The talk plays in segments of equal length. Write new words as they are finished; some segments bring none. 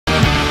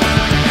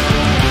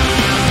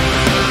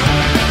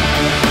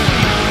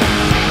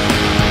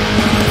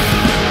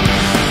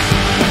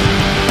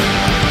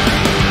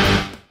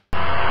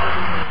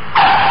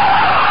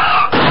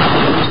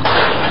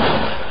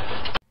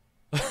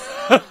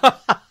No!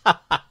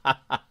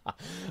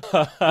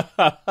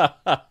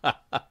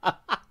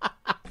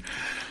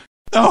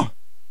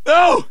 No!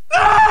 No!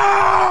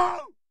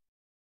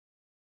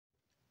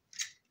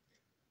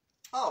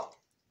 Oh,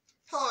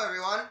 hello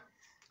everyone.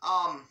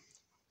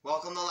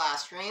 Welcome to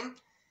last stream.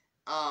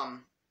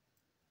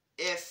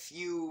 If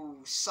you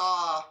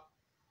saw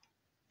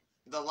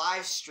the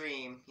live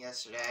stream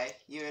yesterday,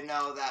 you would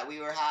know that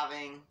we were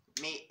having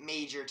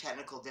major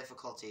technical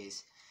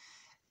difficulties.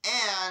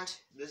 And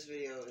this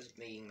video is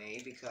being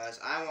made because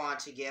I want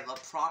to give a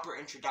proper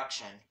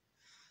introduction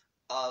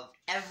of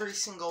every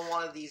single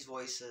one of these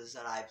voices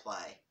that I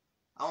play.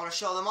 I want to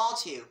show them all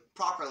to you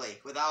properly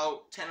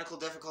without technical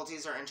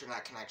difficulties or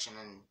internet connection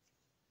and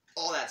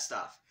all that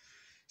stuff.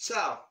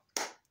 So,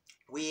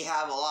 we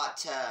have a lot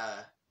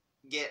to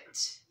get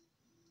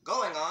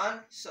going on,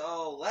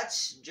 so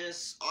let's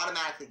just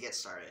automatically get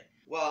started.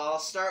 Well, I'll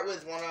start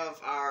with one of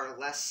our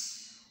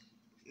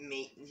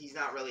he's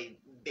not really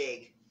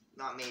big,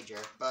 not major,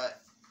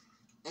 but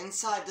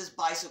inside this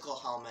bicycle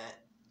helmet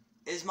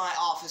is my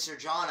Officer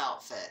John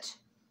outfit.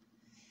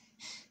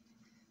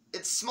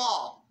 It's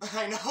small,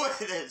 I know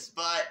what it is,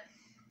 but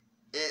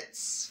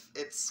it's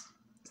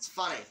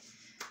funny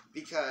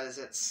because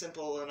it's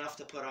simple enough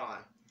to put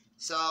on.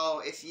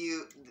 So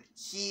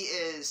he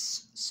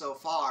is so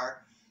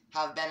far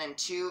have been in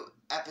 2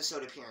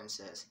 episode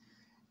appearances.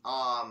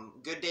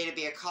 Good Day to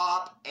Be a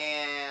Cop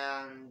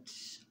and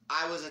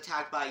I Was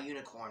Attacked by a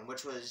Unicorn,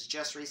 which was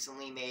just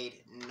recently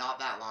made not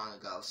that long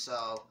ago.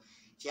 So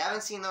if you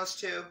haven't seen those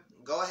 2,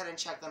 go ahead and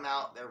check them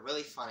out. They're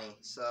really funny.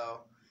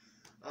 So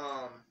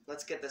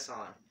let's get this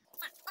on.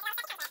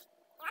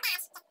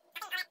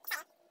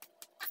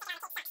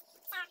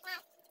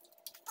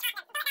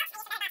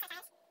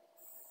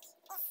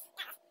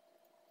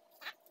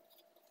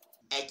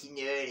 I can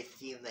already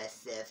feel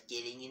myself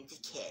getting into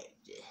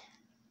character.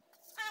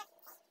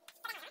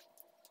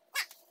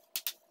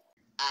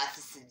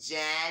 Officer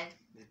John,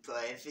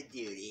 reporting for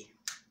duty.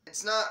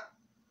 It's not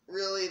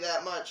really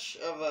that much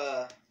of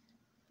a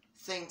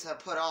thing to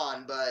put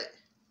on, but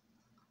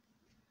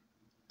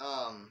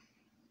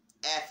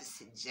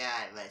Officer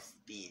John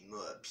must be in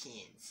more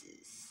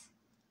appearances.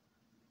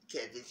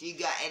 Because if you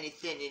got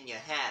anything in your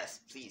house,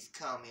 please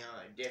call me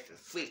on a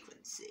different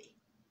frequency.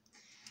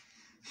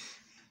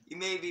 You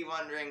may be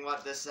wondering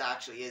what this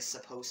actually is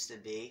supposed to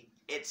be.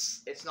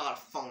 It's not a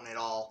phone at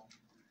all.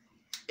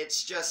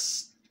 It's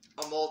just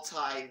a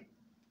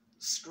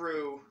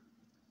multi-screw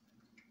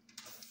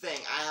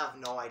thing. I have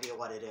no idea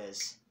what it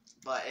is.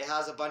 But it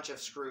has a bunch of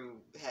screw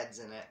heads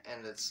in it,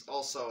 and it's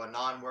also a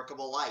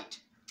non-workable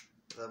light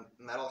with a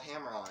metal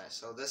hammer on it.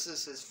 So this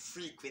is his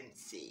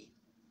frequency.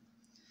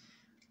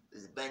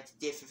 There's a bunch of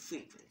different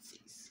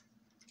frequencies.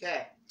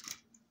 Okay.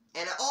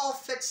 And it all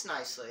fits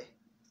nicely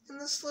in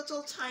this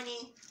little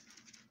tiny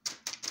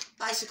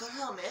bicycle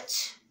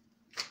helmet,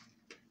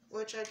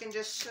 which I can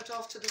just set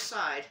off to the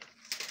side,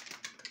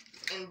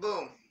 and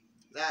boom,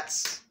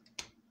 it's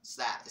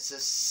that. It's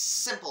as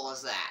simple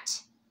as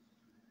that.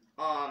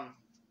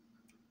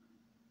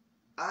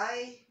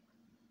 I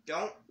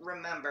don't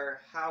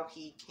remember how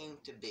he came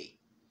to be,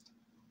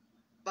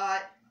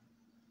 but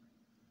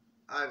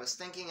I was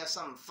thinking of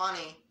something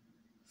funny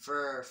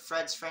for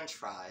Fred's French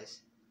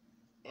Fries,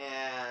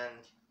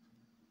 and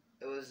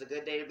it was a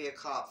Good Day to Be a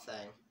Cop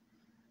thing.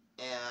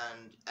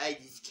 And I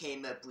just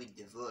came up with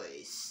the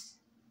voice,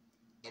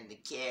 and the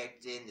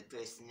character, and the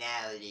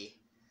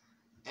personality,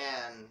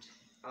 and,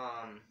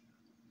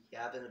 he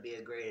happened to be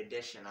a great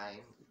addition.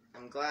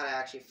 I'm glad I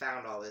actually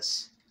found all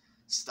this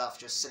stuff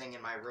just sitting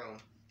in my room.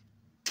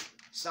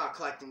 It's not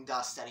collecting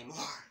dust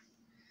anymore.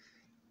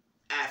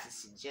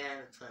 Officer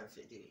John, plan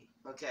for duty.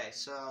 Okay,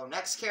 so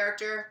next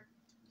character,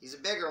 he's a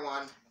bigger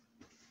one.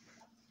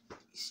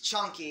 He's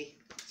chunky,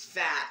 he's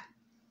fat.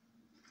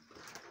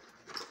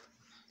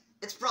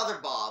 It's Brother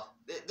Bob.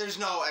 There's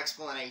no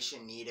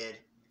explanation needed.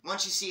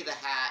 Once you see the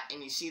hat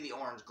and you see the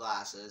orange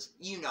glasses,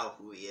 you know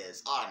who he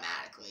is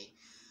automatically.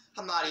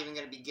 I'm not even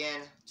going to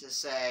begin to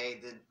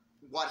say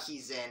what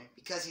he's in,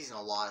 because he's in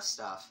a lot of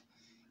stuff.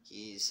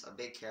 He's a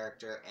big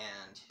character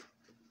and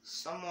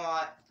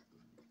somewhat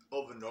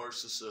of a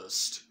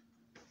narcissist.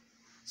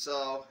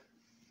 So,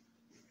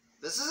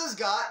 this is his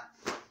gut.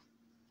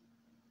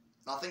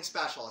 Nothing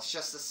special. It's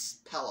just this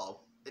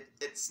pillow.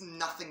 It's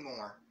nothing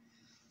more.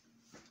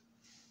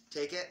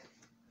 Take it,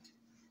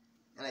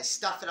 and I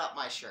stuff it up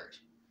my shirt.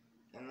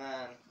 And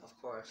then, of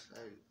course,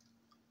 I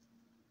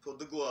put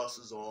the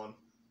glasses on,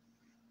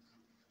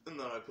 and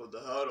then I put the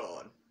hat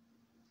on.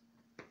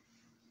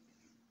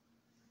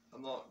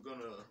 I'm not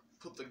gonna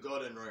put the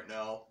gut in right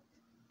now,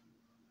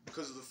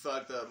 because of the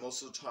fact that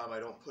most of the time I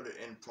don't put it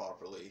in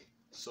properly.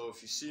 So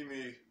if you see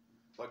me,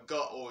 my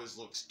gut always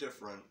looks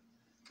different,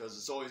 because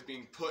it's always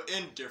being put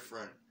in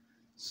different.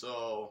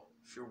 So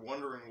if you're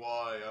wondering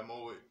why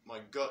my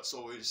gut's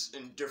always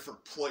in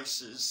different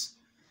places,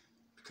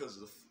 because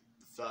of the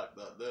fact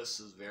that this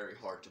is very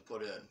hard to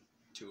put in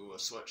to a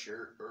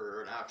sweatshirt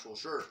or an actual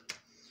shirt.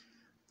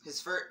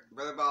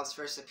 Brother Bob's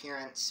first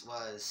appearance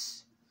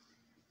was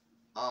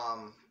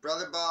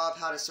Brother Bob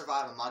How to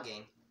Survive a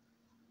Mugging,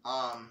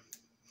 Um,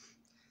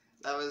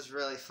 that was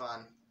really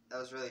fun. That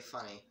was really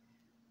funny.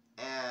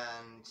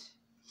 And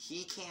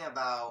he came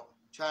about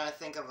trying to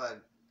think of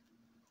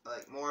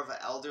more of an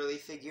elderly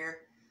figure,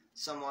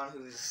 someone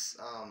who's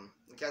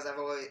because I've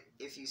always,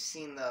 if you've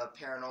seen the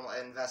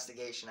Paranormal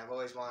Investigation, I've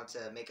always wanted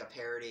to make a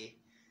parody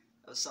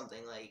of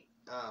something like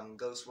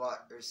Ghost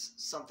Watch or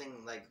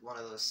something like one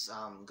of those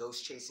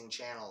ghost chasing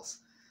channels,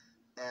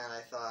 and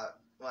I thought,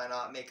 why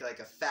not make like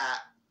a fat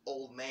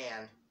old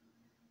man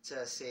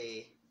to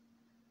see,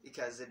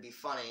 because it'd be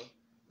funny.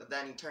 But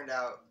then he turned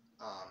out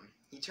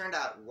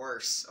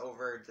worse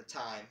over the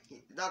time.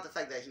 Not the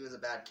fact that he was a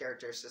bad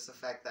character, it's just the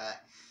fact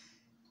that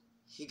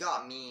he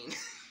got mean.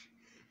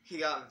 He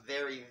got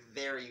very,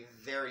 very,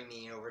 very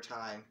mean over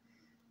time.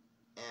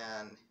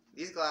 And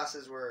these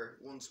glasses were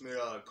once made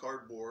out of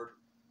cardboard.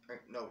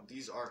 No,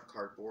 these aren't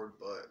cardboard,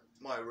 but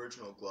my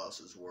original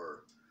glasses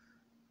were.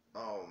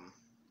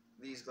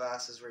 These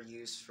glasses were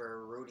used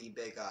for Rudy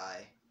Big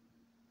Eye.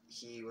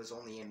 He was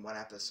only in one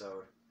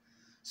episode.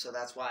 So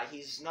that's why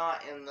he's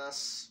not in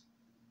this.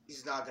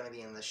 He's not going to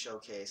be in this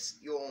showcase.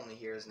 You'll only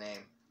hear his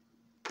name.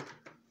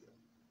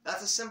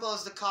 That's as simple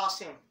as the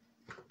costume.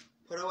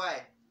 Put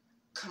away.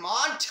 Come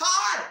on,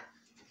 Todd!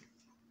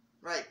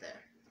 Right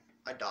there.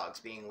 My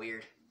dog's being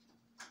weird.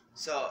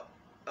 So,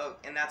 oh,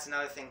 and that's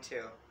another thing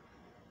too.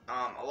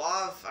 A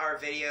lot of our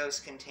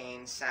videos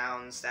contain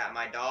sounds that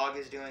my dog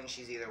is doing.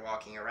 She's either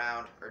walking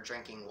around or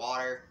drinking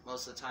water.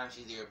 Most of the time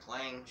she's either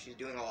playing, she's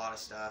doing a lot of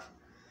stuff.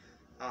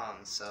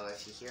 So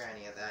if you hear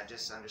any of that,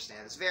 just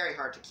understand it's very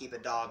hard to keep a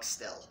dog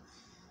still.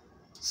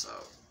 So,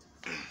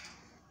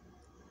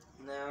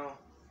 now,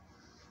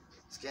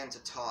 let's get into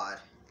Todd.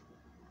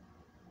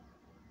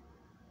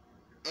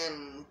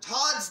 And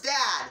Todd's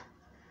dad.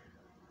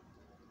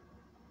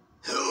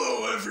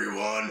 Hello,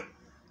 everyone.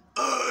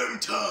 I'm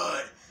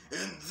Todd,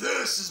 and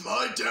this is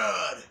my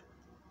dad.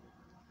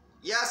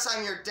 Yes,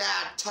 I'm your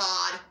dad,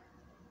 Todd.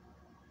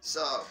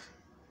 So,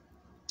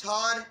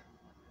 Todd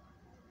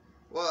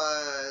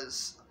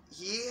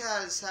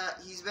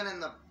he's been in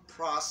the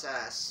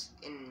process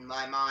in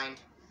my mind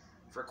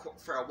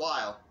for a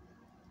while.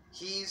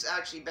 He's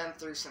actually been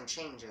through some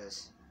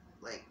changes,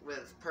 like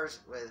with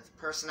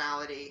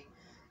personality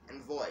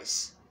and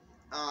voice.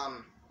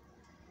 I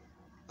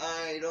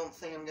don't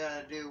think I'm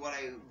gonna do what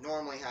I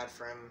normally had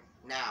for him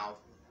now,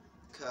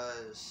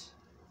 because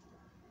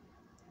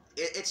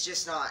it's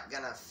just not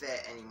gonna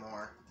fit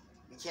anymore.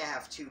 You can't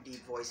have two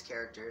deep voice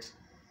characters.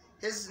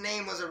 His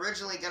name was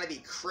originally gonna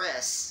be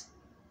Chris,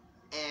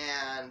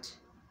 and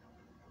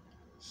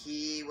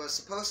he was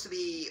supposed to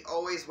be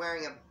always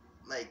wearing a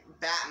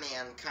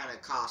Batman kind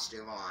of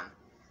costume on,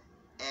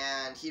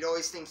 and he'd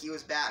always think he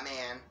was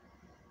Batman,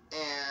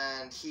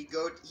 and he'd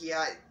go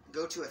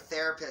to a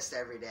therapist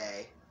every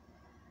day,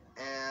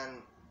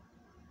 and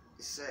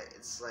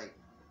it's like,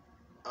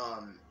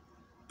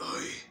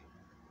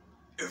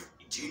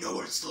 do you know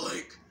what it's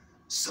like?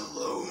 Just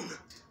alone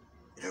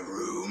in a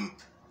room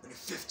when you're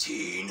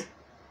 15.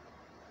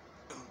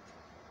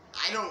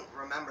 I don't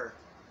remember,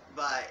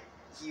 but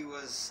he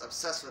was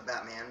obsessed with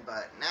Batman.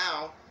 But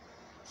now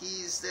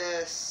he's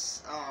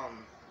this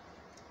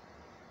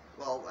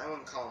well, I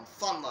wouldn't call him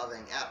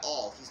fun-loving at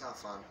all. He's not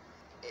fun.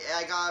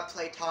 I gotta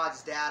play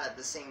Todd's dad at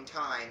the same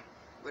time,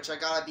 which I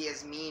gotta be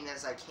as mean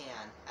as I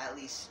can. At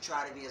least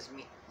try to be as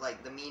mean,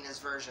 like the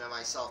meanest version of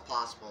myself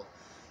possible.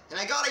 And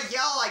I gotta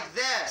yell like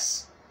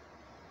this,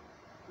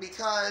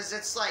 because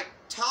it's like,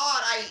 Todd,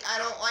 I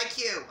don't like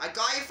you. I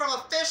got you from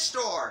a fish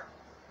store.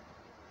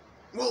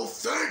 Well,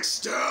 thanks,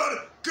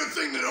 Dad. Good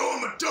thing to know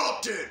I'm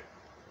adopted.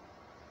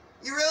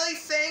 You really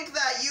think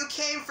that you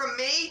came from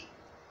me?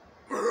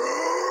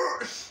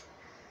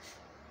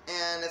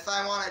 And if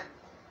I wanted,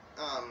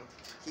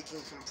 he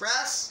can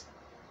compress,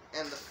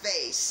 and the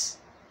face.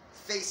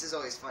 The face is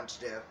always fun to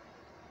do.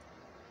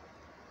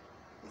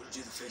 I'm gonna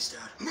do the face,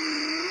 Dad.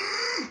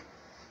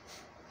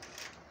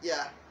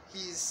 Yeah,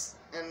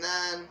 and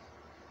then,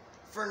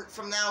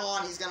 from now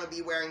on, he's gonna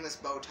be wearing this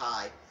bow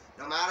tie.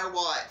 No matter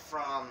what,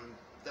 from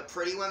the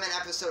Pretty Women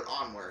episode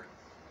onward,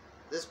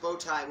 this bow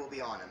tie will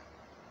be on him.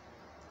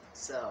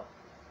 So,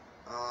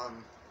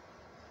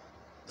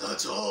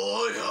 that's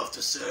all I have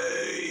to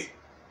say.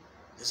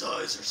 His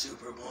eyes are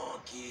super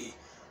wonky.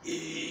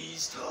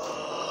 He's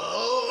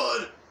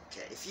Todd.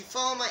 Okay, if you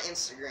follow my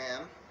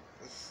Instagram,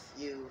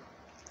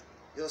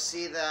 you'll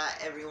see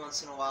that every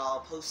once in a while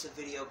I'll post a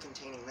video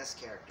containing this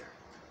character.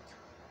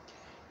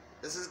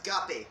 This is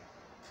Guppy.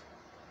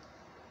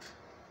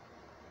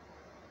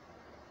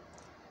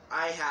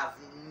 I have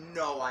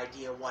no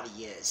idea what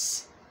he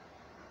is.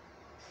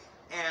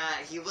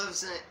 And he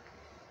lives in...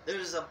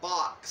 There's a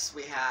box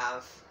we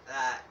have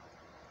that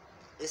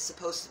is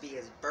supposed to be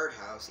his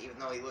birdhouse, even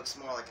though he looks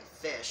more like a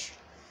fish.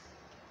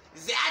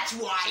 That's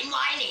why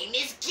my name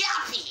is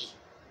Guppy!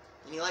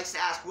 And he likes to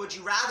ask would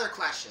you rather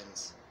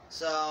questions.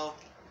 So,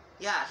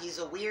 yeah, he's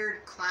a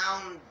weird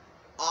clown,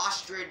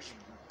 ostrich,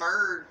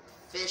 bird,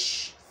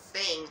 fish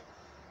thing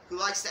who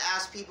likes to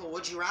ask people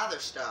would you rather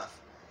stuff.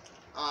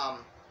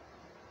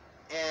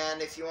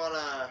 And if you want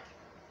to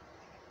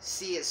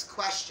see his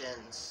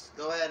questions,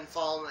 go ahead and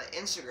follow him on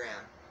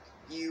Instagram.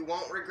 You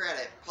won't regret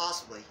it,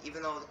 possibly,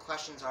 even though the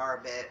questions are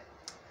a bit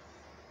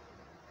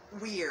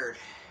weird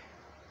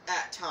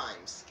at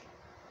times.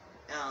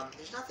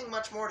 There's nothing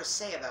much more to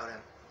say about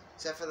him,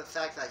 except for the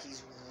fact that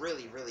he's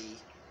really,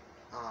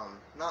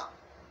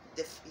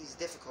 he's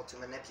difficult to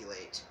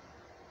manipulate.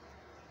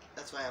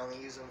 That's why I only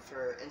use him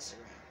for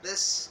Instagram.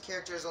 This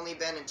character has only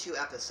been in 2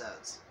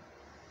 episodes.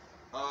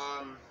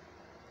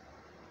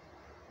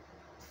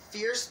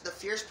 The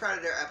Fierce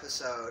Predator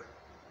episode,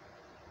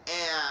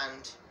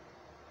 and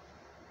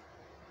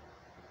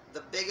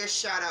the biggest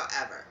shout out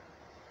ever.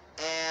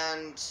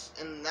 And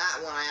in that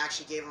one, I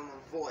actually gave him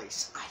a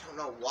voice. I don't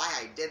know why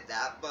I did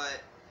that,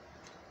 but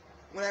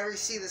whenever you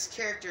see this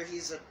character,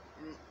 he's a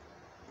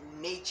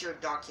nature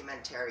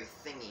documentary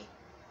thingy.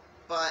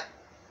 But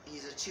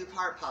he's a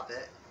 2-part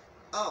puppet.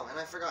 Oh, and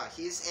I forgot,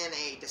 he's in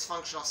a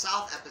Dysfunctional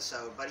South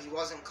episode, but he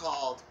wasn't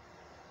called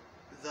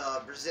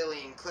the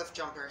Brazilian cliff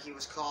jumper. He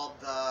was called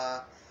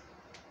the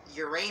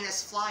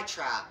Uranus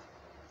flytrap.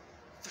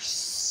 For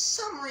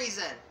some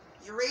reason,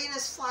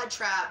 Uranus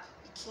flytrap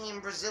became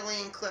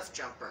Brazilian cliff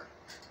jumper.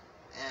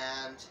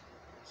 And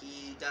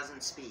he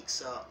doesn't speak,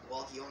 so,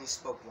 well, he only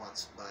spoke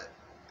once, but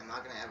I'm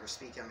not going to ever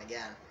speak him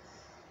again.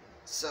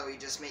 So he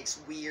just makes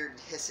weird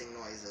hissing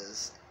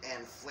noises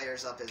and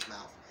flares up his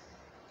mouth.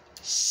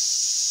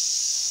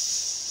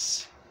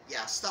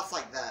 Yeah, stuff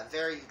like that.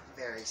 Very,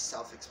 very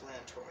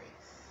self-explanatory.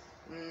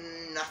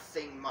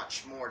 Nothing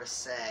much more to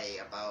say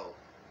about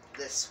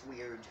this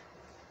weird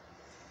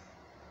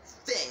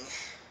thing.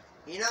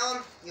 You know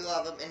him, you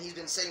love him, and he's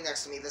been sitting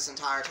next to me this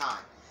entire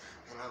time.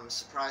 And I'm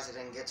surprised I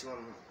didn't get to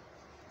him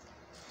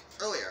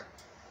earlier.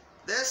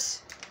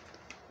 This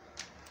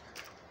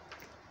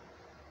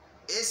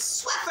is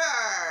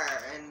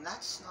Swiffer! And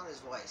that's not his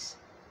voice.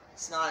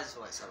 It's not his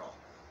voice at all.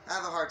 I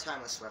have a hard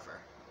time with Swiffer,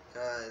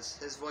 because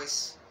his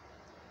voice,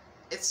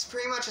 it's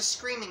pretty much a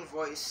screaming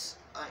voice,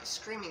 a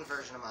screaming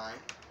version of mine.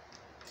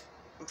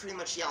 I'm pretty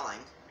much yelling.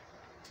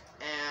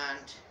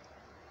 And,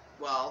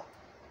 well,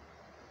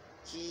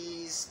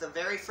 he's the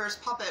very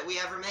first puppet we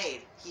ever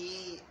made.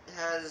 He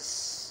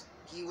was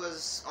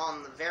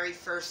on the very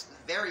first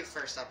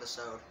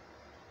episode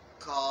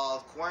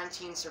called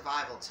Quarantine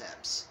Survival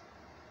Tips.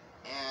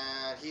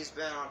 And he's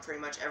been on pretty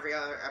much every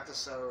other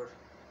episode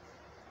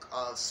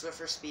of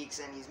Swiffer Speaks,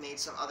 and he's made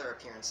some other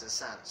appearances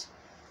since.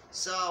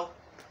 So,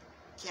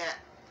 can't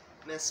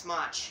miss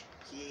much.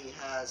 He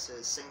has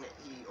his signature,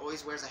 he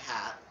always wears a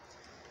hat.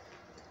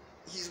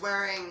 He's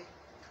wearing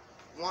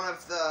one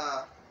of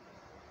the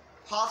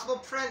possible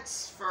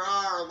prints for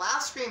our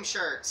Laugh Scream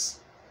shirts.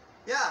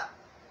 Yeah,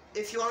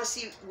 if you want to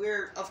see,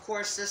 of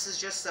course, this is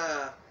just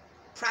a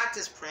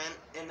practice print,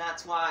 and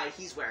that's why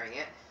he's wearing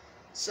it.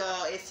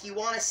 So, if you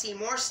want to see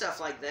more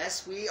stuff like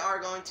this, we are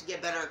going to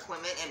get better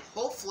equipment, and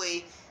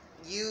hopefully,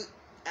 you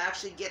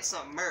actually get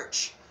some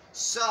merch.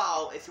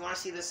 So, if you want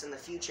to see this in the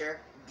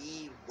future,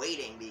 be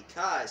waiting,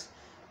 because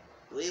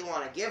we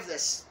want to give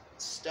this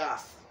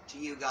stuff to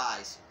you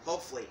guys.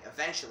 Hopefully,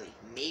 eventually,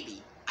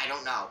 maybe. I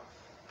don't know.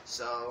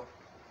 So,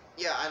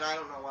 yeah, and I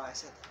don't know why I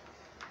said that.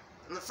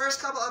 In the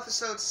first couple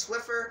episodes,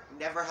 Swiffer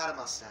never had a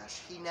mustache.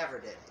 He never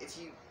did. If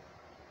you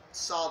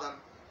saw them,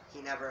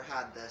 he never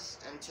had this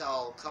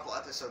until a couple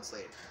episodes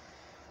later.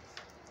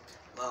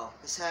 Well,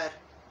 his head,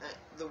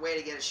 the way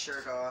to get his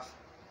shirt off,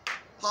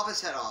 pop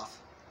his head off,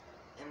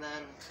 and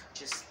then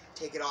just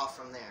take it off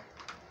from there.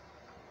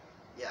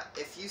 Yeah,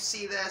 if you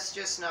see this,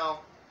 just know,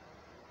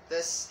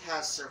 this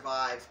has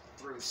survived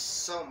through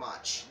so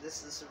much.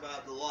 This has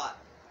survived a lot.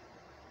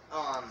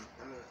 I'm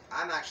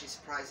actually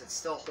surprised it's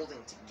still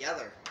holding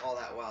together all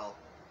that well.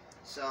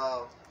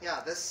 So,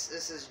 yeah, this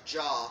is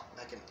jaw,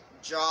 like a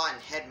jaw and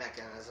head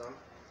mechanism.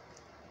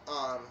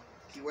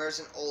 He wears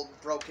an old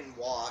broken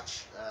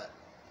watch that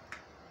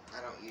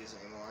I don't use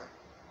anymore.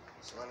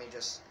 So let me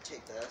just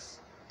take this,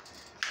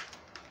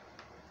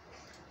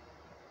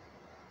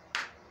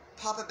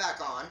 pop it back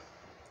on,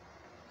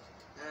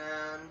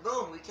 and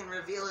boom, we can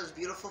reveal his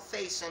beautiful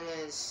face and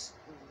his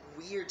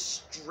weird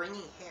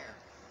stringy hair.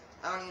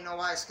 I don't even know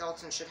why a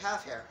skeleton should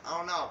have hair. I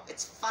don't know.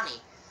 It's funny.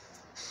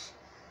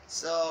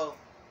 So,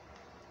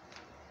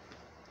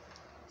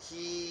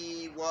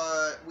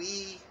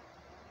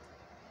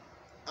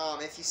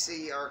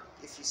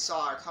 if you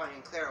saw our Connie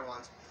and Clara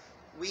ones,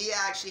 we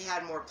actually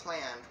had more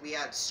planned. We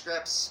had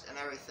scripts and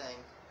everything.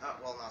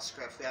 Well, not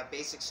scripts. We have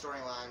basic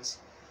storylines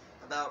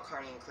about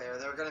Connie and Clara.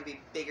 They're going to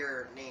be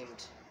bigger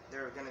named.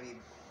 They're going to be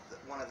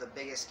one of the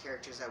biggest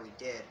characters that we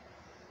did.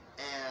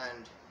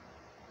 And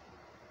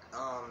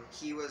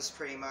he was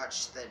pretty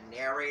much the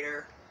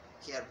narrator.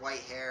 He had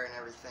white hair and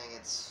everything.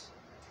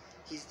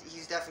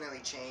 He's definitely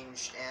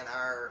changed, and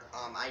our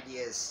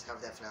ideas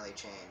have definitely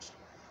changed.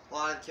 A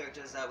lot of the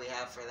characters that we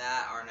have for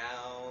that are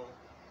now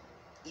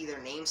either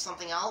named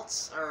something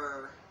else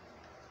or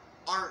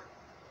aren't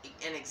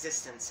in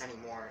existence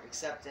anymore,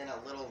 except in a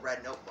little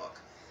red notebook.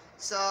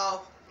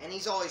 So, and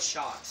he's always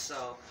shocked,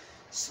 so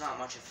it's not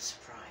much of a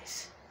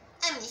surprise.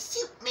 I'm the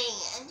Soup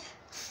Man.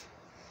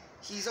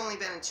 He's only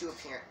been in 2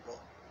 appearances.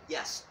 Well,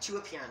 Yes, 2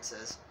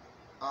 appearances.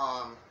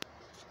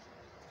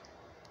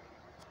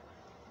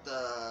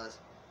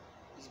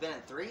 He's been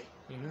in 3?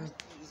 Mm-hmm.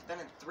 He's been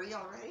in 3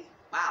 already?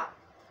 Wow.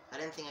 I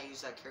didn't think I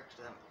used that character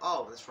then.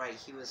 Oh, that's right,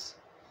 he was...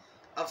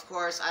 Of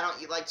course, I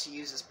don't like to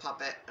use this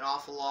puppet an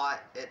awful lot.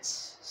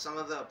 It's... Some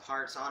of the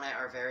parts on it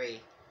are very,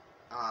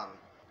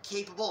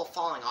 capable of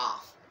falling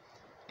off.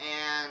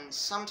 And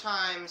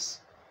sometimes,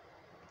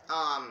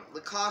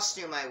 the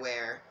costume I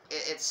wear,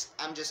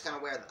 I'm just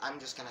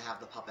gonna have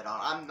the puppet on.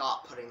 I'm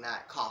not putting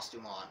that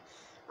costume on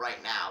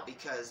right now,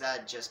 because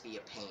that'd just be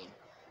a pain.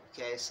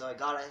 Okay, so I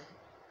gotta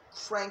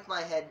crank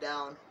my head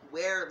down,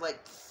 wear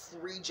like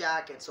 3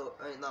 jackets,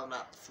 no,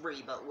 not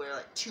 3, but wear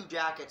like 2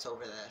 jackets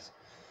over this.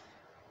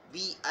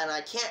 And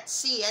I can't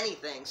see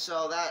anything,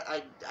 so that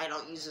I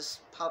don't use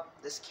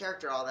this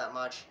character all that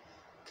much,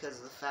 because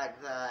of the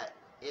fact that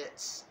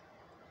it's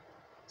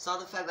not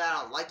the fact that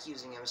I don't like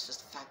using him, it's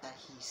just the fact that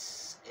he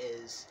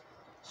is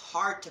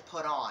hard to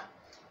put on.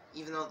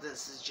 Even though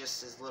this is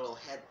just his little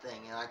head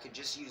thing, and I could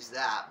just use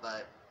that,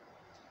 but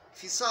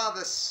if you saw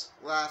this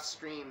last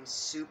stream,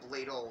 Soup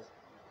Ladle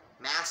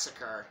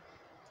Massacre,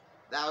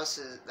 that was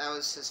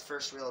his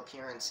first real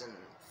appearance in a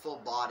full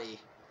body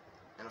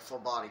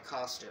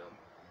costume.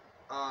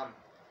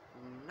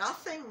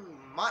 Nothing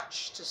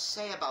much to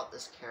say about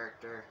this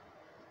character.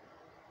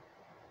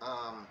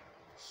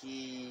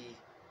 He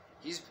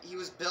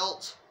was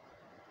built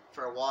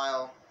for a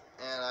while,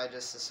 and I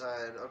just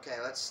decided, okay,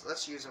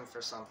 let's use him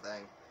for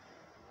something.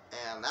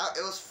 And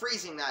it was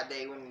freezing that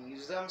day when we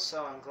used them,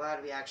 so I'm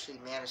glad we actually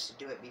managed to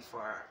do it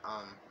before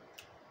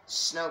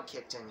snow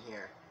kicked in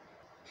here.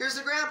 Here's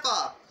the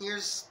grandpa.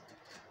 Here's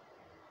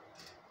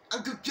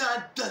Uncle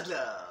John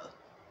Dada.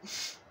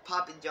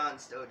 Papa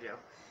John's dojo.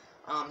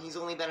 He's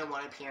only been in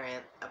 1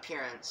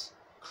 appearance.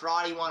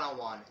 Karate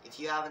 101. If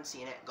you haven't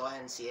seen it, go ahead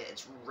and see it.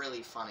 It's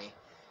really funny.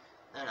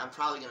 And I'm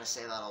probably going to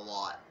say that a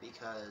lot,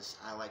 because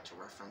I like to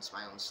reference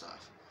my own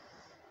stuff.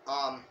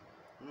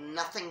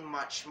 Nothing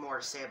much more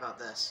to say about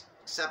this,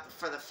 except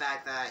for the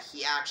fact that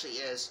he actually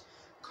is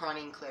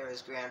Connie and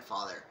Clara's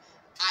grandfather.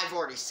 I've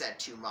already said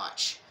too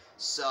much,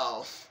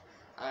 so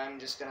I'm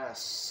just going to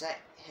set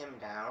him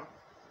down.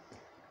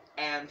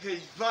 And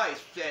his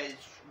voice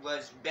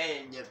was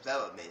been in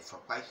development for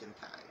quite some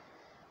time.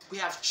 We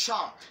have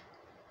Chomp.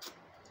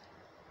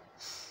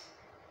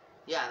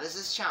 Yeah, this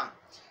is Chomp.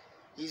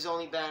 He's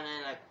only been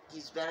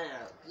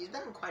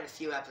in quite a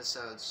few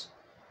episodes.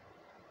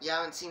 You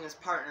haven't seen his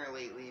partner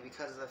lately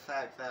because of the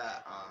fact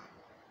that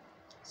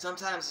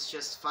sometimes it's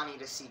just funny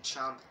to see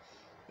Chomp.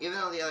 Even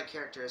though the other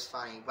character is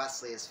funny,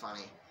 Wesley is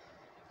funny.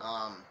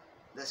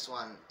 This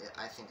one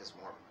I think is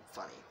more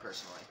funny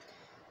personally.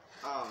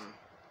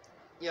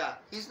 Yeah,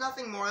 he's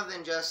nothing more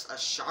than just a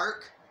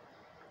shark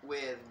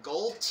with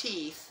gold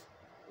teeth.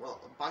 Well,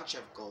 a bunch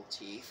of gold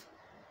teeth.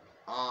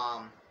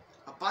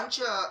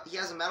 He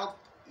has a metal.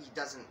 He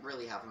doesn't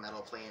really have a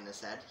metal plate in his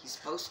head. He's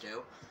supposed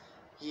to.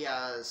 He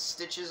has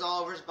stitches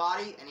all over his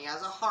body, and he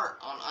has a heart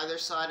on either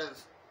side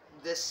of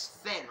this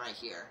fin right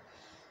here.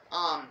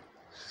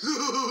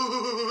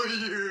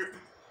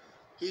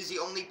 He's the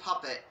only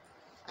puppet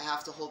I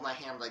have to hold my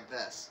hand like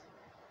this.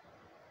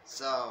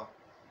 So,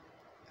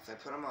 if I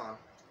put him on,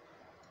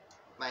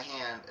 my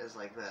hand is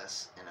like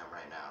this, and I'm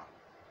right now.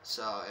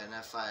 So, and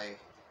if I...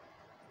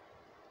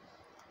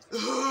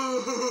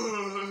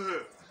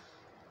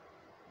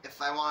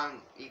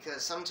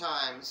 because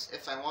sometimes,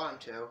 if I wanted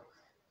to,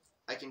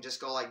 I can just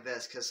go like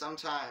this, because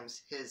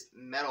sometimes his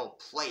metal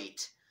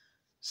plate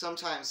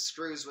sometimes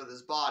screws with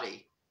his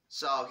body,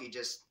 so he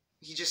just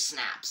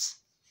snaps.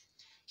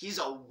 He's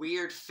a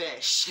weird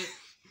fish.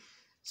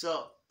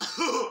 So,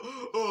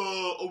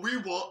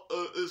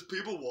 is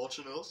people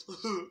watching us?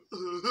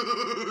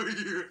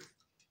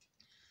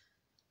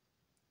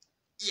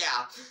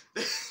 Yeah,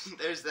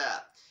 there's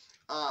that.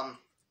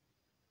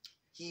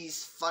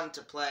 He's fun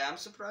to play. I'm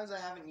surprised I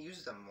haven't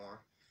used them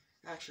more,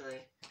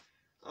 actually.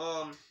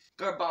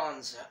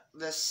 Garbanzo.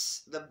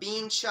 The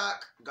Bean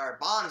Chuck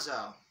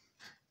Garbanzo.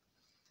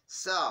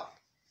 So,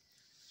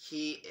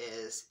 he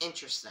is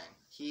interesting.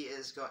 He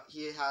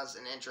has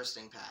an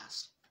interesting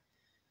past.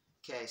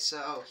 Okay,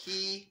 so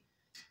he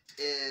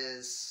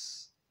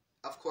is,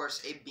 of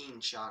course, a bean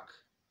chuck,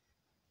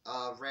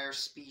 a rare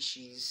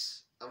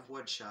species of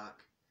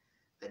woodchuck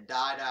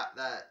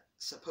that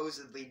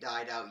supposedly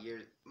died out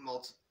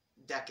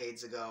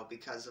decades ago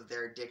because of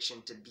their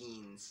addiction to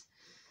beans.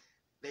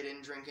 They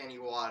didn't drink any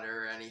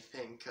water or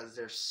anything because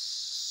they're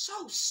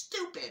so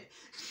stupid.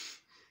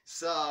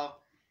 So,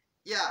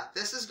 yeah,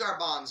 this is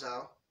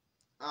Garbanzo.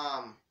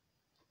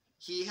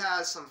 He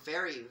has some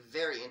very,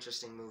 very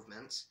interesting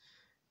movements.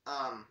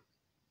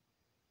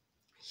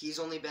 He's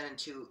only been in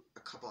a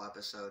couple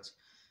episodes.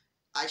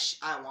 I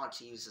want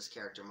to use this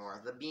character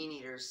more. The Bean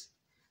Eaters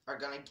are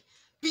gonna...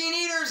 Bean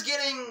Eaters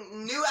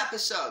getting new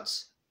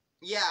episodes!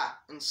 Yeah,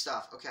 and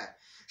stuff. Okay.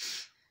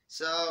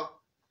 So,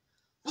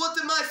 what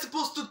am I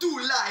supposed to do,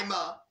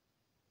 Lima?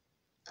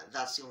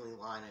 That's the only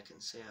line I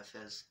can say of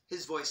his.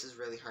 His voice is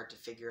really hard to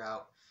figure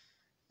out.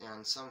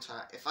 And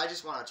sometimes, if I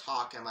just want to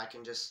talk him, I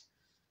can just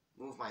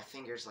move my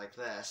fingers like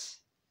this,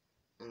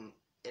 and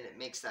it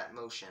makes that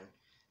motion.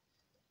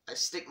 I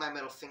stick my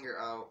middle finger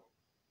out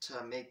to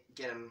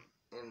get him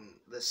in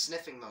the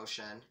sniffing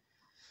motion.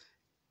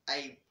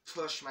 I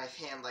push my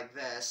hand like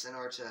this in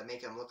order to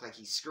make him look like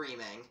he's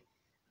screaming.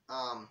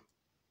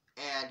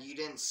 And you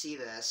didn't see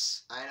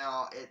this. I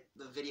know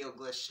the video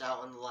glitched out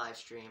on the live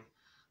stream.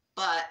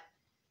 But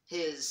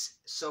his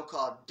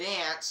so-called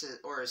dance,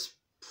 or his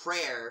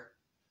prayer,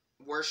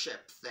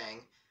 worship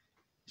thing,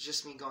 is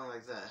just me going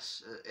like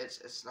this.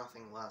 It's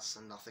nothing less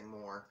and nothing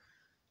more.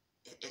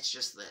 It's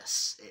just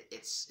this.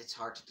 It's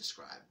hard to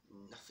describe.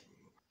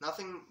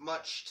 Nothing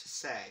much to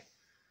say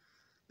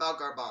about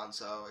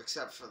Garbanzo,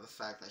 except for the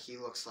fact that he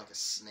looks like a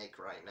snake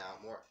right now,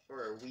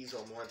 or a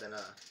weasel more than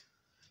a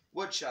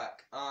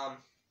woodchuck.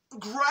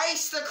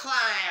 Grace the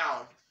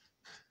Clown!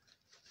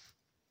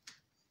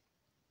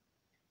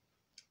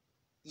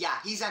 Yeah,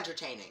 he's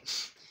entertaining.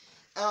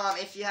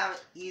 If you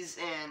haven't, he's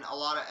in a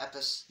lot of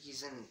episodes,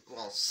 he's in,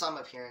 well, some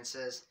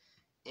appearances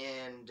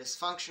in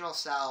Dysfunctional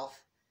South.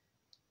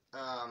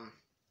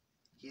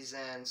 He's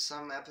in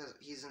some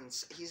he's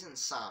in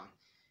some.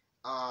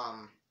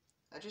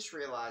 I just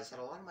realized that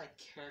a lot of my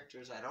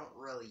characters I don't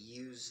really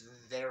use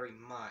very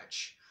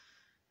much.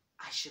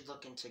 I should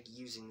look into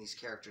using these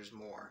characters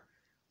more.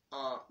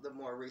 The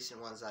more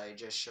recent ones that I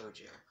just showed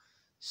you.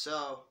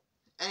 So,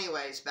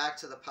 anyways, back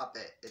to the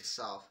puppet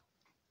itself.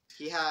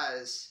 He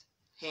has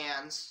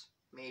hands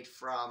made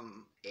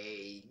from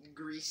a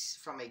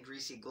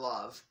greasy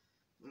glove,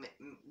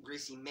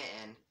 greasy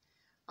mitten.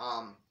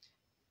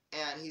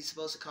 And he's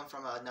supposed to come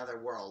from another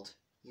world.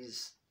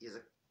 He's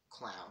a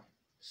clown.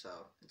 So,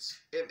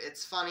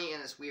 it's funny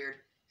and it's weird.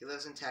 He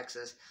lives in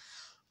Texas.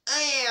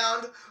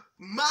 And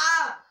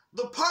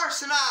the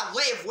person I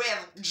live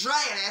with,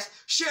 Janice,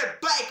 should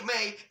bake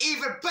me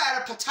even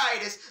better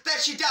potatoes than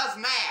she does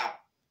now.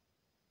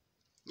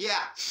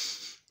 Yeah.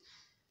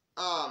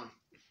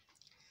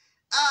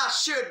 I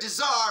should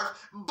deserve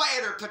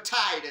better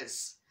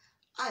potatoes.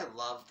 I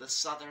love the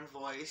Southern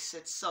voice.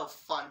 It's so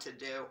fun to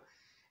do.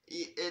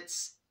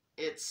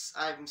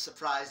 I'm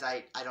surprised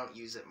I don't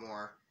use it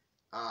more.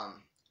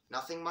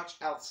 Nothing much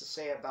else to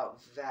say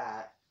about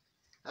that.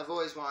 I've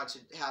always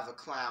wanted to have a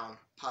clown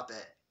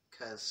puppet,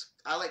 because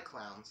I like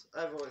clowns.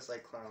 I've always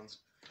liked clowns.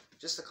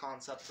 Just the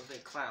concept of a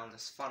clown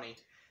is funny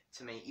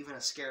to me, even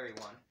a scary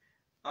one.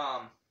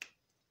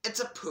 It's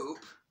a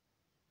poop.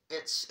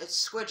 It's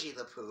Squidgy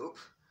the poop.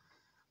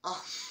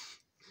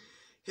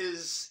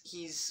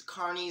 He's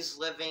Carney's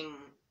living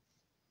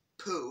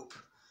poop.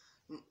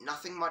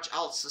 Nothing much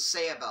else to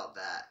say about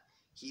that.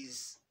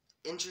 He's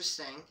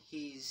interesting.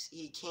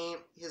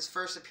 His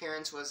first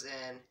appearance was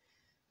in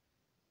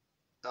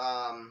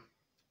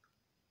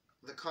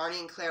the Carney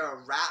and Clara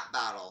rap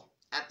battle.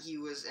 He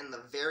was in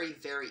the very,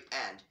 very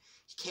end.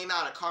 He came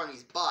out of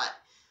Carney's butt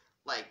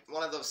like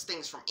one of those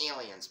things from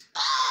Aliens.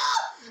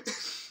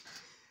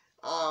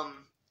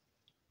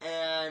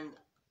 And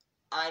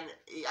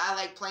I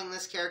like playing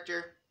this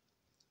character.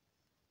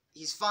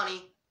 He's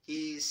funny.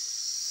 He's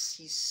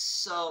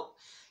so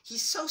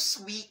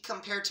sweet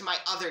compared to my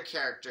other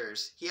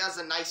characters. He has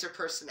a nicer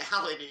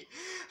personality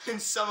than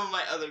some of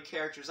my other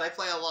characters. I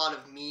play a lot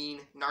of mean,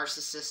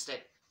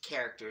 narcissistic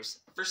characters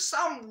for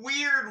some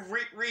weird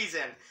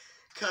reason,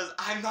 because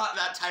I'm not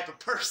that type of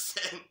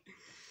person.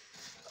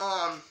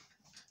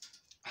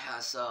 Yeah,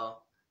 so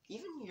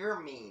even you're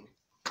mean.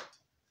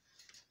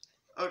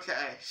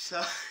 Okay,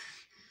 so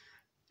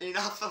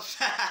enough of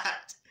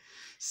that.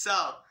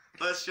 So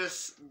let's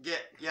just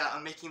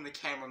I'm making the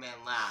cameraman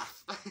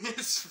laugh.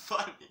 It's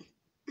funny.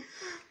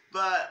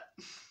 But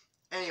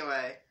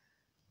anyway,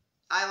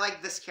 I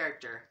like this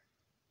character,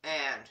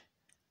 and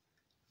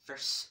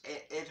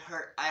it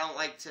hurt. I don't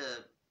like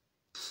to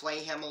play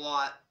him a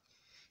lot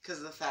because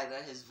of the fact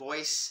that his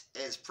voice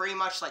is pretty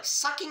much like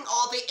sucking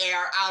all the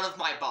air out of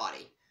my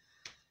body.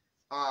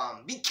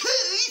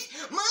 Because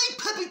my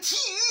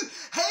puppeteer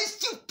has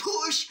to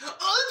push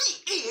all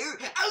the air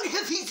out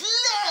of his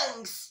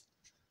lungs.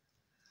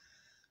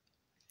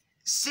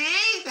 See?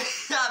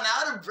 I'm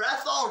out of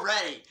breath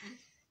already.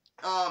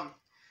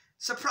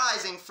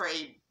 Surprising for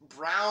a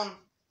brown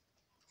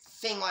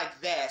thing like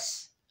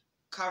this,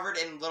 covered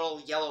in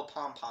little yellow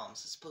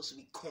pom-poms. It's supposed to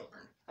be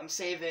corn. I'm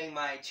saving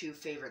my two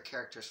favorite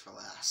characters for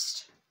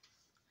last.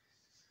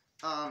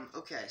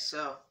 Okay,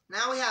 so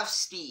now we have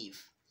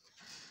Steve.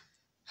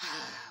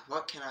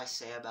 What can I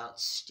say about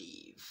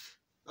Steve?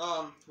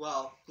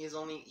 Well,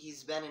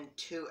 he's been in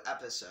 2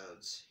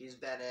 episodes. He's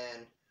been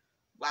in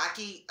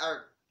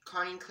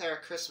Carney and Clara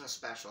Christmas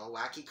Special,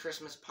 Wacky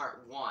Christmas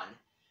Part 1.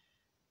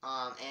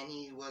 And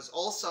he was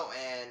also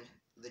in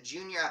the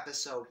junior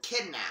episode,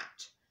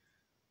 Kidnapped.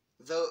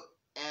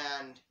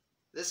 And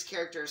this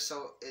character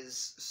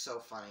is so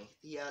funny.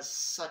 He has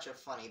such a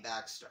funny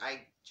backstory.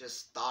 I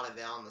just thought of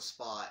it on the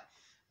spot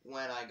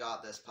when I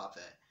got this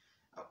puppet.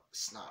 Oh,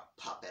 it's not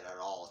a puppet at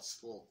all.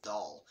 It's a little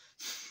doll.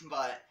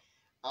 But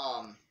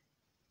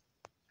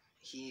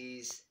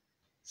his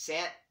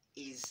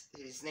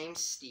name's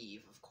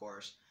Steve, of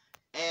course.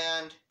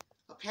 And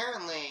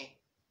apparently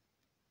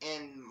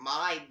in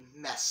my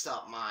messed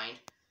up mind,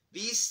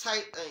 these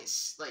type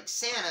like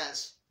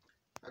Santas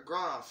are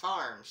grown on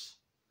farms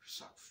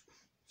for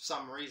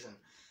some reason,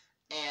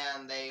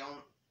 and they own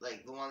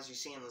like the ones you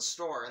see in the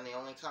store, and they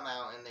only come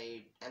out and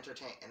they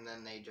entertain, and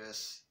then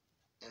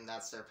and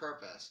that's their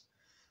purpose.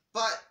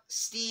 But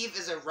Steve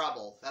is a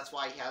rebel. That's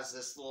why he has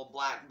this little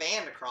black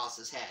band across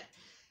his head.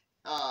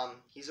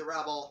 He's a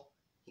rebel.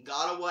 He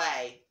got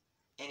away,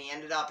 and he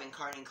ended up in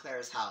Carney and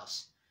Claire's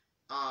house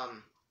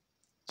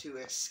to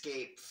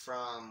escape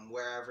from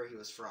wherever he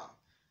was from.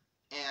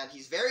 And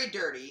he's very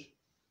dirty.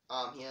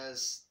 He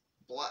has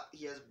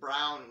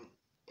brown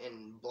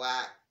and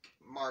black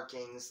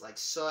markings like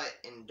soot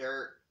and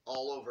dirt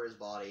all over his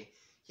body.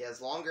 He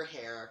has longer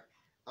hair.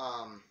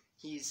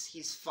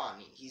 He's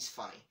funny. He's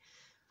funny.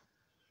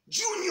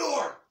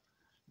 Junior,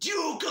 do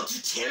you got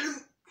to tell him?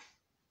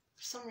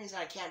 For some reason,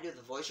 I can't do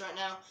the voice right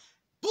now,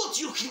 but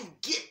you can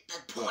get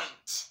the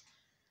point.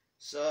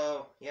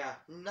 So, yeah,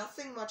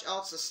 nothing much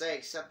else to say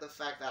except the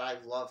fact that I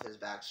love his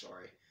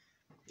backstory.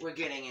 We're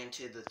getting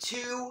into the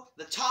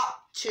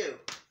top two.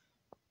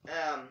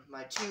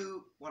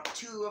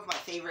 Two of my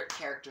favorite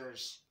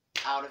characters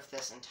out of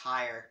this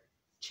entire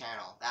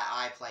channel that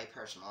I play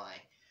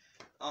personally.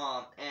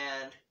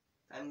 And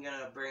I'm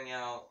gonna bring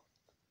out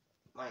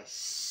my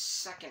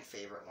second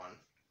favorite one,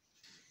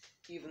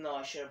 even though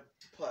I should have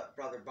put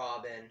Brother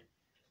Bob in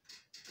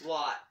a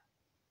lot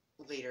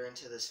later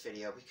into this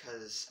video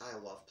because I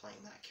love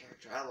playing that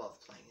character. I love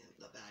playing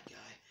the bad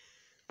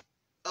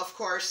guy. Of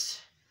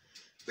course,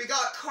 we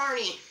got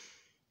Carney.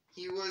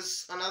 He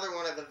was another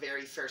one of the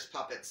very first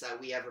puppets that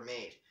we ever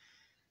made.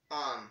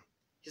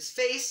 His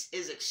face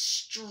is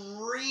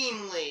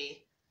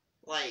extremely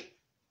like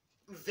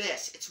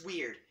this. It's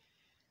weird.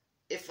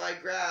 If I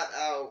grab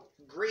out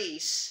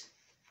Grease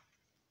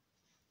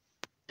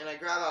and I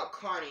grab out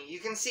Carney, you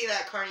can see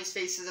that Carney's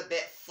face is a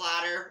bit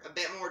flatter, a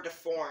bit more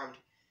deformed.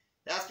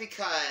 That's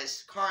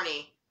because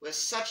Carney, with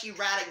such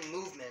erratic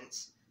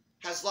movements,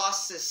 has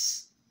lost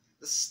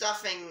the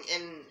stuffing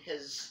in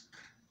his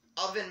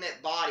oven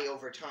mitt body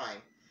over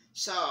time.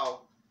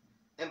 So,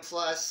 and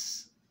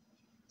plus,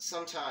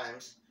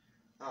 sometimes,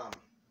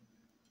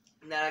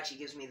 that actually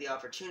gives me the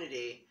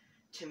opportunity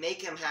to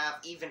make him have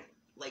even,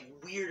 like,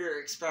 weirder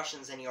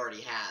expressions than he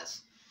already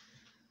has.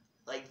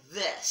 Like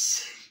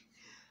this.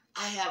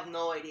 I have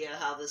no idea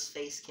how this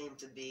face came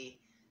to be.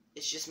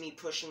 It's just me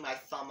pushing my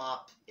thumb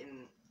up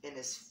in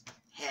his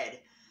head.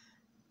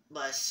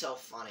 But it's so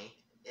funny.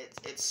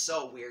 It's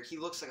so weird. He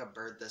looks like a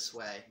bird this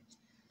way.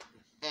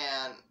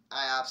 And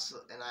I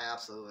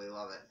absolutely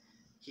love it.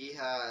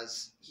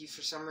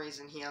 For some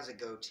reason, he has a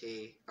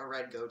goatee, a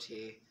red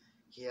goatee.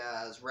 He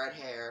has red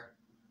hair,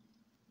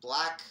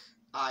 black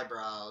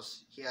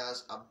eyebrows. He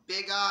has a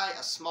big eye,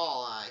 a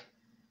small eye.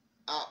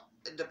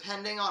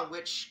 Depending on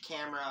which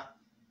camera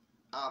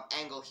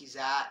angle he's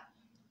at,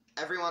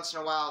 every once in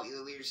a while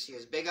you'll either see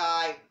his big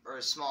eye or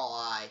his small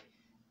eye,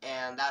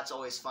 and that's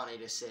always funny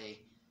to see.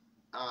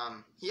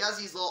 He has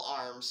these little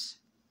arms,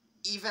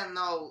 even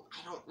though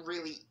I don't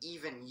really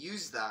even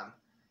use them.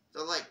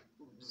 They're like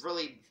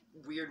really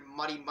weird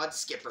muddy mud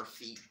skipper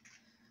feet.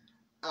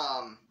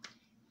 And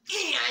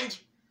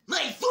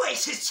my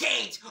voice has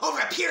changed over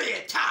a period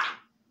of time.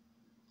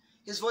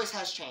 His voice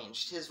has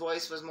changed. His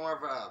voice was more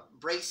of a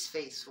brace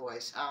face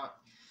voice.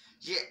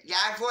 Your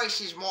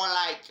voice is more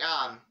like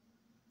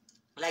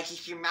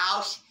if your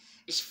mouth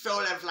is full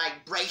of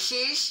like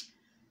braces,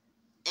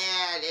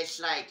 and it's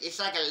like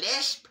a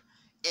lisp.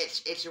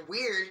 It's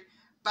weird,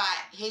 but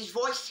his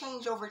voice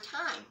changed over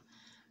time,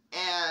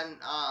 and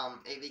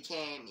it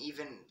became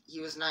he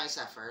was nice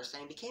at first,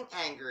 and he became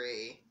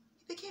angry.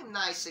 He became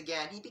nice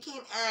again. He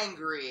became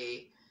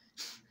angry,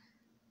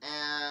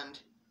 and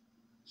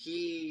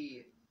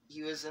he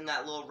was in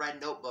that little red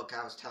notebook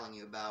I was telling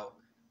you about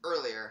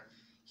earlier.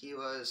 He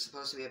was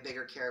supposed to be a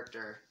bigger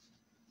character,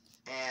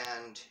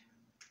 and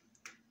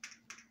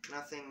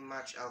nothing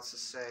much else to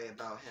say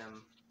about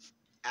him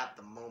at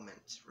the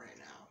moment right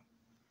now.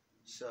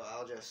 So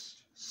I'll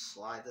just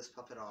slide this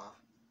puppet off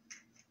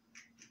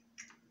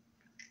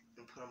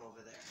and put him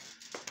over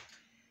there.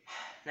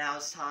 Now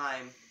it's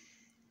time,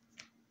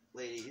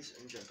 ladies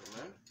and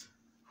gentlemen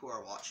who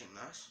are watching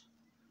this.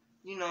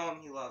 You know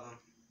him, you love him.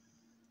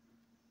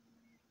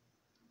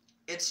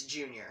 It's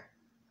Junior.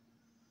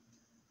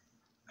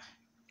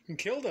 You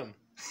killed him.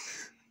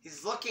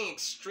 He's looking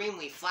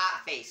extremely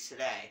flat-faced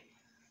today.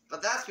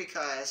 But that's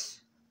because,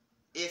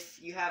 if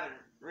you haven't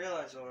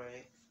realized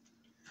already,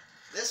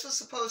 this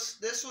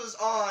was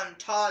on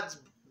Todd's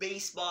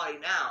base body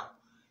now.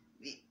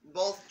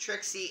 Both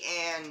Trixie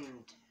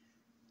and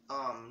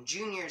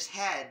Junior's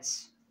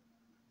heads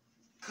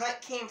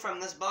came from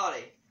this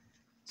body.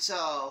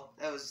 So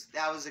that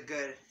was a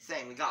good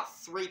thing. We got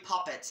 3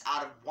 puppets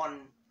out of one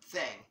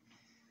thing.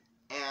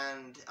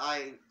 And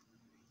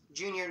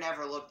Junior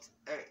never looked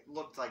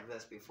like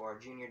this before.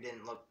 Junior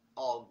didn't look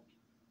all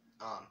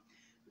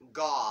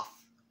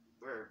goth,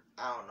 or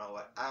I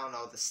don't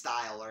know the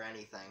style or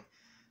anything.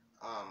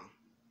 I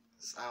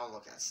don't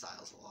look at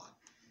styles a lot.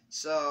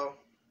 So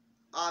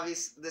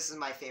obviously, this is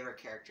my favorite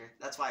character.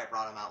 That's why I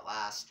brought him out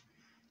last.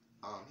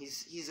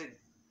 He's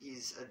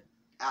a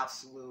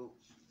absolute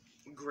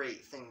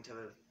great thing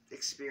to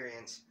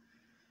experience.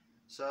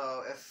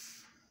 So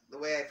if the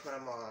way I put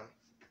him on,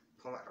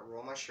 I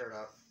roll my shirt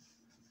up,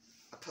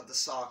 I put the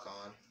sock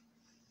on,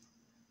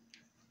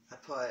 I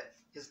put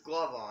his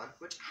glove on,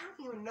 which I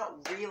don't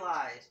even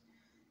realize.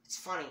 It's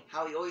funny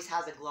how he always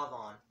has a glove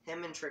on.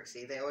 Him and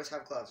Trixie, they always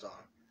have gloves on.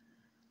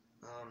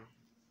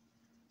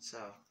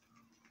 So.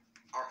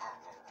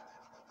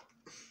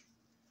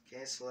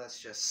 Okay, so let's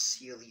just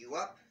seal you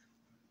up.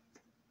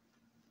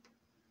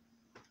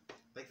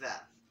 Like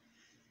that.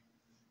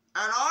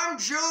 And I'm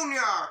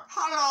Junior!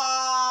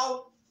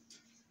 Hello!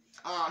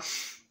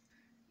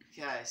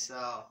 Okay,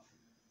 so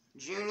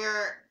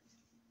Junior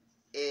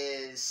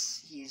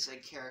he's a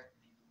character.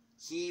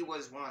 He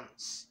was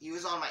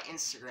on my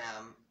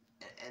Instagram,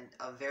 and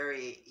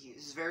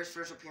his very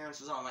first appearance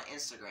was on my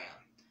Instagram.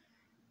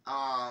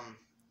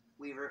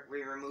 We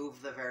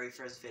removed the very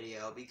first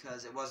video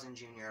because it wasn't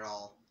Junior at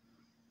all.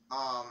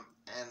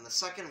 And the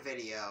second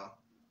video,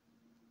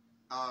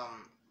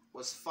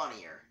 was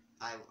funnier.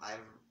 I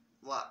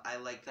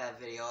like that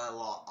video a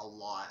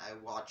lot. I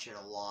watch it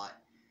a lot.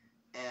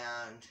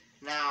 And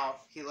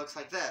now he looks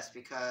like this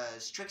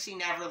because Trixie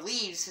never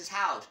leaves his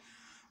house.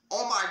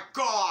 Oh my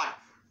god!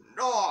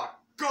 Oh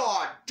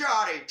god,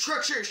 Daddy!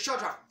 Trixie's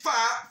such a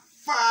fat,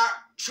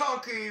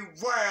 chunky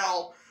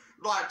whale.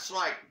 That's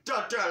like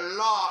the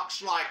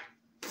deluxe, like.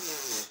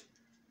 Pfft.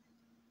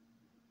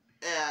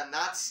 And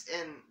that's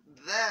in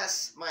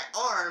this. My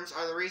arms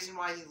are the reason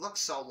why he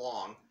looks so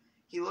long.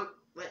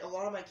 Like a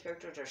lot of my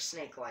characters are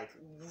snake-like,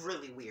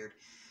 really weird.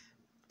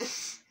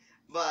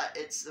 But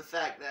it's the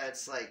fact that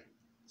it's like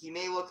he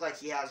may look like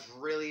he has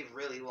really,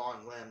 really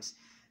long limbs.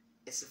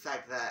 It's the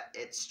fact that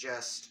it's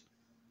just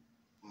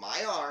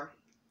my arm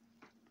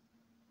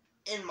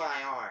and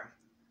my arm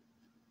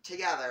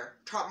together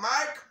to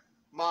make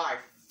my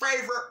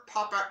favorite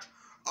puppet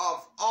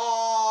of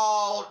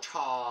all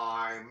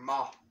time.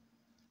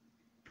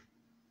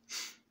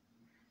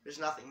 There's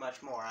nothing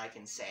much more I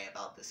can say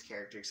about this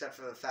character except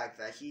for the fact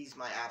that he's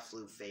my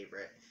absolute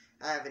favorite.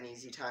 I have an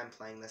easy time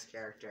playing this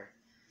character.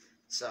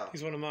 So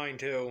He's one of mine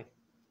too.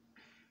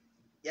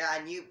 yeah,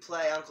 and you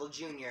play Uncle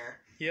Junior.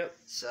 Yep.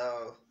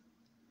 So,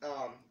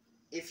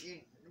 if you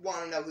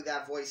want to know who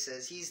that voice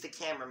is, he's the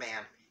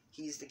cameraman.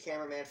 He's the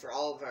cameraman for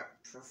all of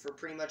for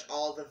pretty much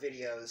all the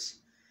videos,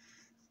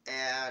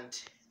 and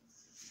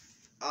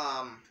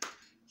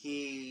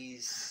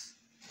he's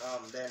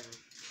been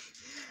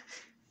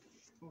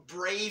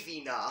brave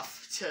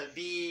enough to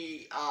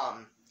be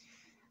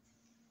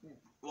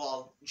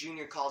well,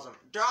 Junior calls him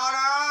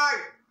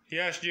Daddy.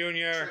 Yes,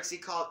 Junior. Trixie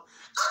called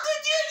Uncle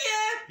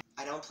Junior.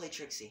 I don't play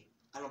Trixie.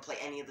 I don't play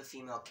any of the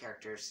female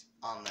characters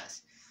on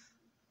this.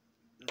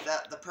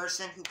 The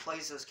person who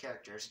plays those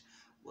characters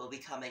will be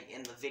coming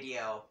in the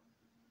video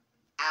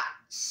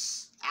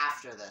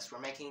after this. We're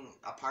making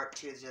a part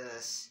 2 to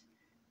this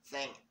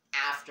thing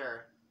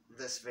after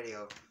this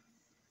video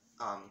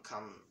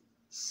come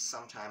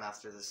sometime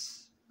after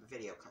this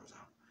video comes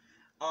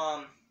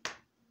out.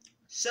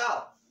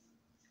 So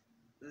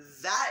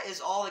that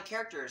is all the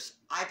characters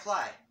I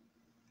play.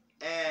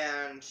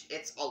 And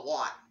it's a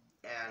lot.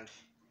 And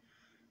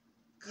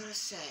gotta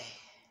say,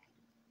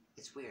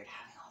 it's weird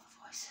having all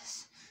the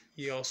voices.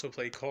 You also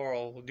play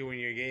Carl doing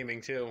your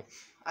gaming too.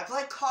 I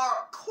play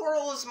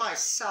Coral is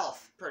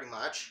myself, pretty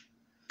much.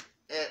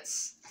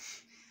 It's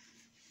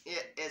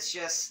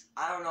just,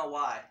 I don't know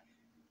why.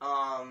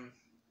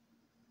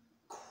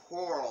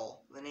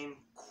 Coral, the name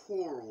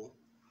Coral,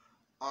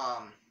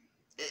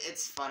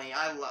 it's funny.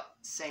 I love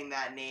saying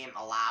that name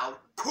aloud.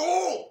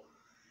 Cool!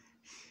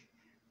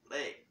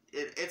 Like,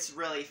 it's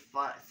really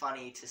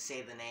funny to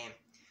say the name.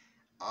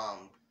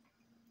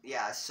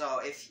 Yeah,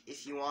 so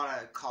if you want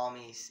to call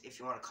me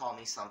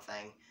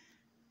something,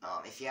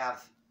 if you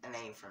have a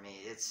name for me,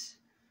 it's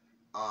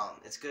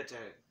good to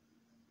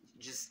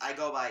just, I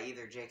go by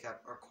either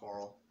Jacob or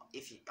Coral.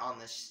 If you, on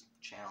this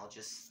channel,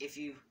 just, if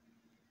you,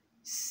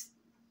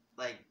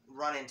 like,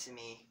 run into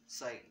me,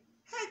 it's like,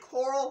 hey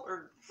Coral,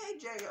 or hey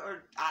Jacob,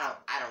 or I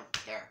don't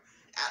care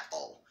at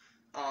all.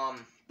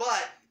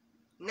 But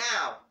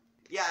now,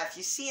 yeah, if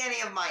you see any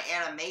of my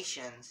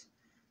animations,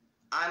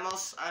 I'm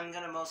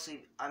mostly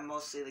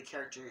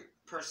the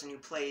person who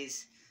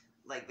plays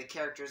like the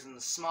characters in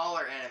the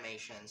smaller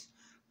animations.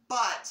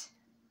 But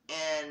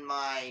in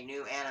my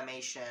new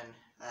animation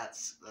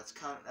that's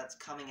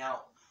coming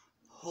out,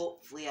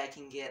 hopefully I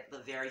can get the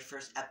very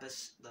first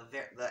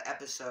the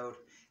episode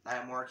that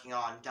I'm working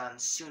on done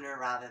sooner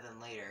rather than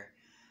later.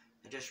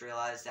 I just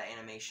realized that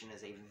animation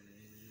is a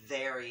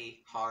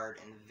very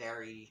hard and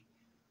very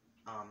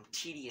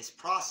tedious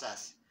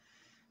process,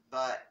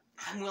 but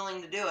I'm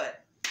willing to do it.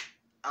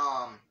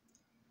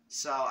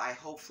 So I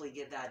hopefully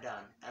get that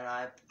done, and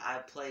I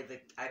play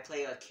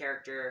a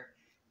character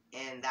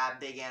in that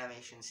big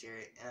animation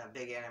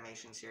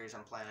series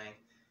I'm planning,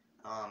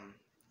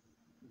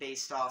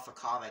 based off a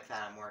comic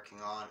that I'm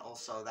working on.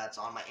 Also, that's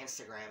on my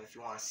Instagram if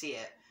you want to see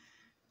it.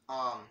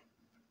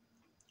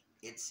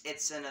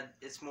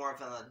 it's more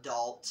of an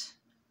adult,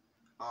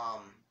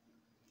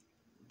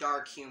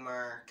 dark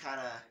humor,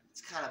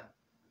 it's kind of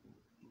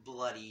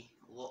bloody,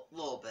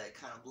 little bit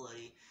kind of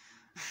bloody,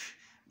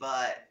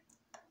 but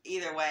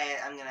either way,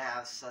 I'm gonna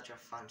have such a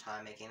fun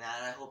time making that,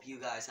 and I hope you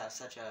guys have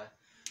such a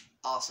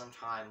awesome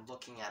time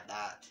looking at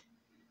that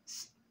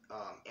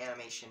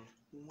animation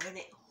when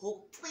it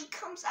hopefully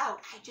comes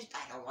out. I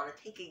don't want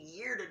to take a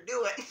year to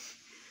do it,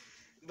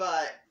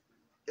 but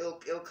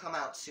it'll come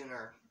out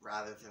sooner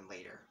rather than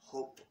later,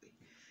 hopefully.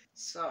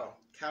 So,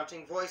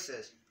 counting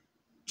voices.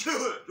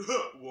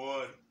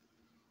 1,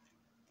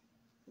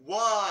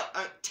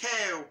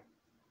 2,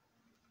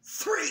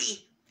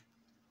 3,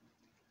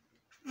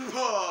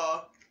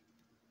 4,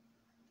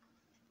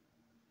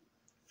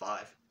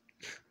 5,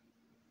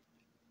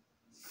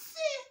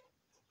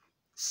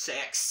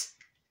 6,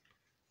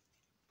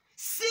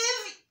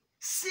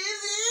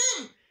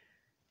 7,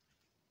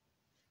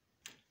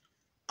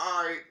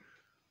 8,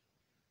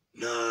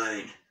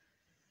 9,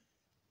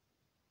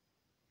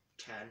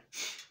 10,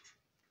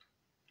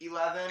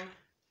 11,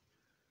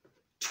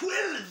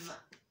 12,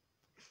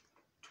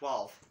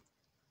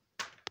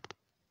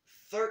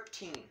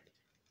 13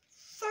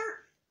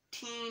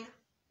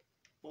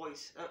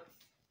 voice,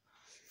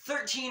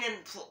 13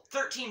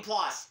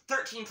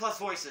 plus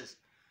voices.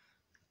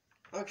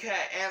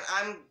 Okay, and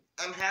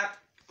I'm happy.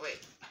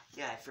 Wait,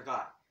 yeah, I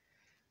forgot.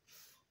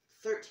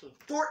 13,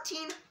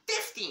 14,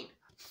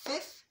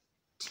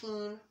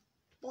 15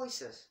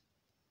 voices.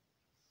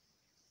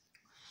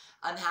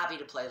 I'm happy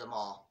to play them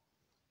all,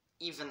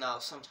 even though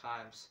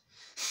sometimes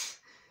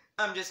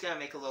I'm just gonna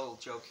make a little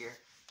joke here.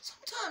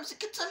 Sometimes it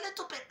gets a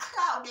little bit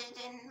crowded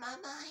in my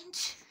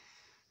mind.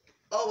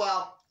 Oh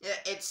well,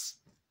 it's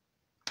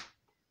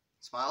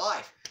my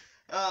life.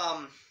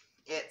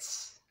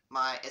 It's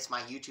my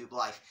YouTube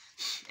life.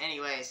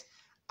 Anyways,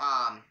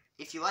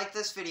 if you like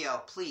this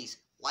video, please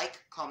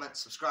like, comment,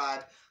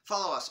 subscribe,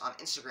 follow us on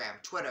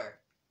Instagram, Twitter,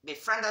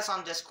 befriend us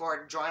on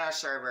Discord, join our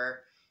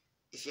server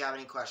if you have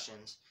any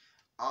questions.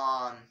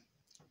 I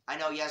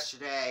know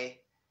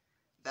yesterday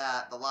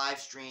that the live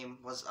stream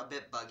was a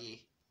bit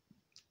buggy,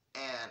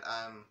 and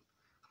I'm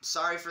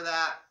sorry for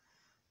that,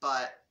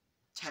 but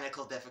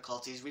technical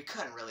difficulties, we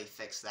couldn't really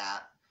fix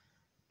that.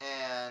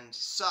 And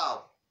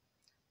so,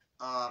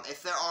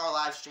 if there are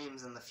live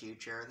streams in the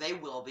future, they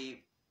will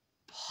be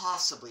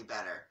possibly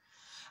better.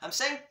 I'm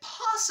saying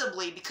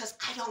possibly because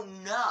I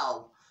don't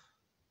know.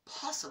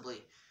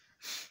 Possibly.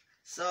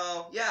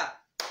 So, yeah.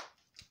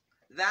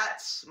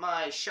 That's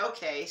my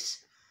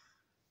showcase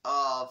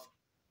of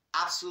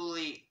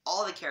absolutely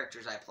all the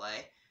characters I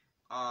play.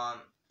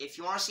 If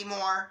you want to see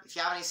more, if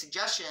you have any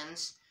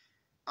suggestions,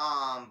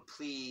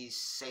 please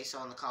say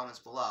so in the comments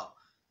below.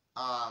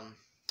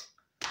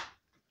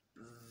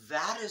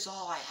 That is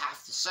all I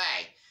have to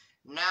say.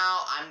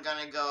 Now I'm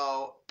gonna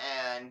go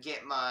and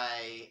get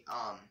my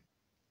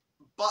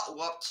butt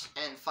whooped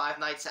in Five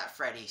Nights at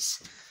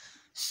Freddy's.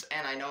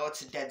 And I know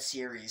it's a dead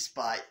series,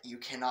 but you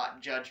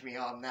cannot judge me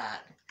on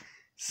that.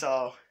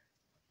 So,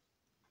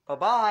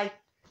 bye-bye.